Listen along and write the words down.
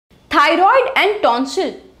Thyroid and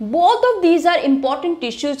tonsil, both of these are important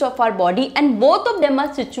tissues of our body and both of them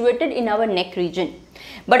are situated in our neck region.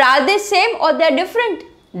 But are they same or they are different?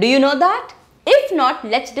 Do you know that? If not,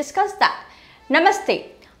 let's discuss that. Namaste.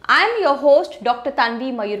 I am your host Dr.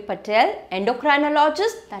 Tanvi Mayur Patel,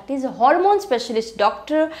 endocrinologist, that is a hormone specialist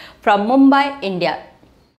doctor from Mumbai, India.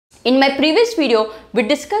 In my previous video, we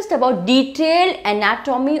discussed about detailed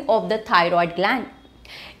anatomy of the thyroid gland.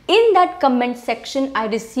 In that comment section, I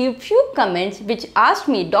received few comments which asked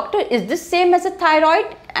me, Doctor, is this same as a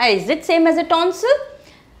thyroid? Is it same as a tonsil?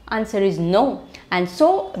 Answer is no. And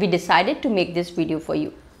so we decided to make this video for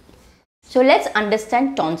you. So let's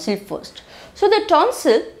understand tonsil first. So the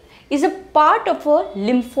tonsil is a part of a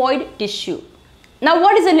lymphoid tissue. Now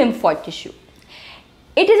what is a lymphoid tissue?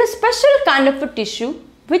 It is a special kind of a tissue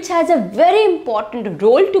which has a very important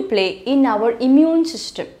role to play in our immune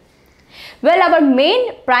system. Well, our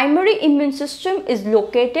main primary immune system is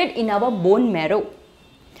located in our bone marrow.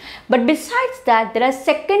 But besides that, there are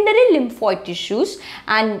secondary lymphoid tissues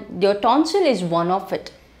and your tonsil is one of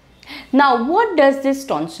it. Now, what does this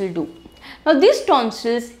tonsil do? Now, these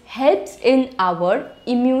tonsils helps in our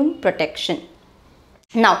immune protection.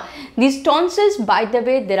 Now, these tonsils, by the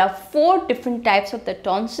way, there are 4 different types of the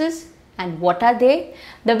tonsils. And what are they?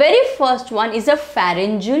 The very first one is a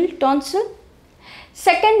pharyngeal tonsil.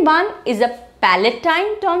 Second one is a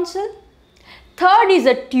palatine tonsil. Third is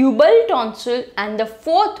a tubal tonsil. And the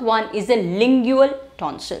fourth one is a lingual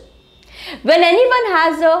tonsil. When anyone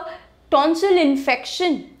has a tonsil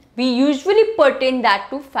infection, we usually pertain that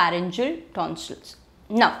to pharyngeal tonsils.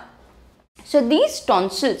 Now, so these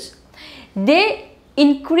tonsils, they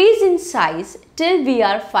increase in size till we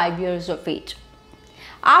are 5 years of age.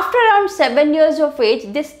 After around 7 years of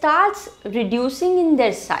age, they start reducing in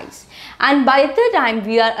their size. And by the time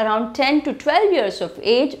we are around 10 to 12 years of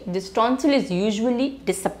age, this tonsil is usually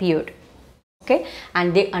disappeared. Okay,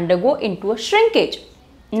 and they undergo into a shrinkage.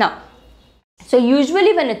 Now, so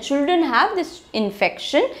usually when a children have this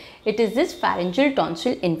infection, it is this pharyngeal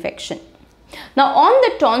tonsil infection. Now on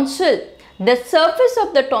the tonsil, the surface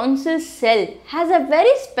of the tonsil cell has a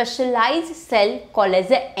very specialized cell called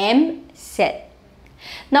as a M cell.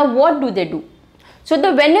 Now what do they do? So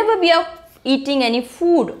whenever we are eating any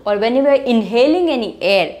food or whenever we are inhaling any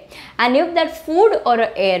air, and if that food or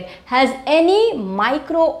air has any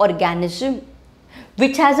microorganism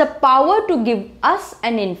which has a power to give us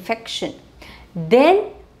an infection,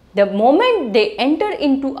 then the moment they enter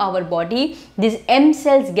into our body, these M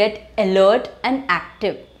cells get alert and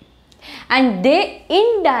active. And they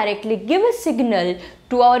indirectly give a signal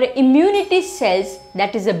to our immunity cells,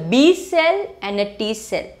 that is a B cell and a T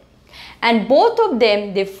cell. And both of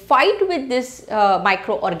them, they fight with this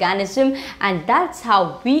microorganism, and that's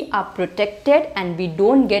how we are protected and we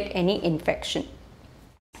don't get any infection.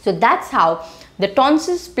 So that's how the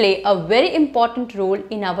tonsils play a very important role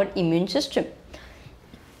in our immune system.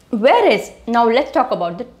 Whereas, now let's talk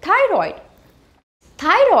about the thyroid.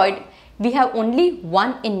 Thyroid, we have only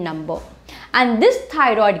one in number, and this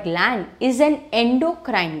thyroid gland is an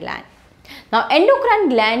endocrine gland. Now endocrine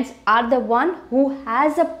glands are the one who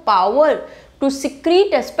has a power to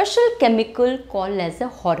secrete a special chemical called as a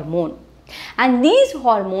hormone, and these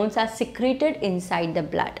hormones are secreted inside the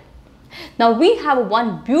blood. Now we have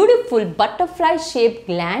one beautiful butterfly shaped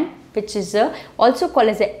gland which is also called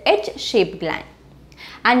as a H-shaped gland,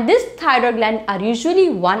 and this thyroid gland are usually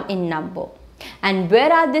one in number. And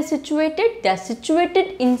where are they situated? They are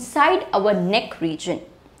situated inside our neck region.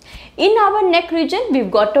 In our neck region,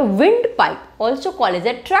 we've got a windpipe, also called as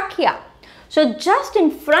a trachea. So just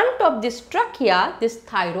in front of this trachea, this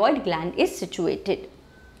thyroid gland is situated.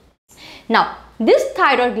 Now, this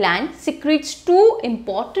thyroid gland secretes 2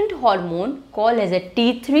 important hormones called as a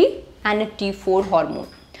T3 and a T4 hormone.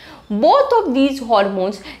 Both of these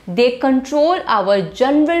hormones, they control our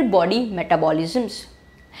general body metabolisms.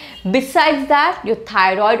 Besides that, your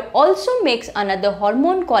thyroid also makes another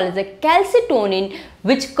hormone called as a calcitonin,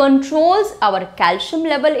 which controls our calcium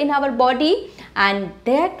level in our body, and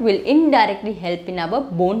that will indirectly help in our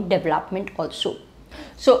bone development also.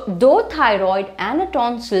 So though thyroid and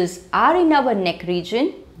tonsils are in our neck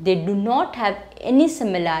region, they do not have any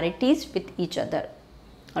similarities with each other.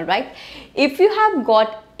 Alright, if you have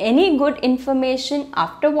got any good information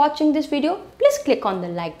after watching this video, please click on the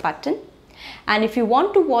like button. And if you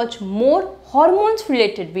want to watch more hormones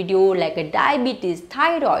related video like a diabetes,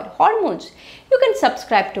 thyroid, hormones, you can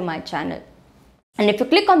subscribe to my channel. And if you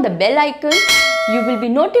click on the bell icon, you will be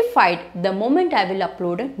notified the moment I will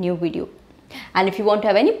upload a new video. And if you want to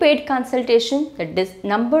have any paid consultation, this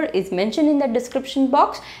number is mentioned in the description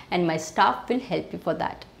box and my staff will help you for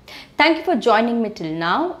that. Thank you for joining me till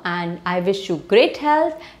now, and I wish you great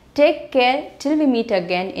health. Take care till we meet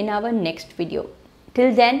again in our next video.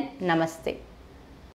 Till then, namaste.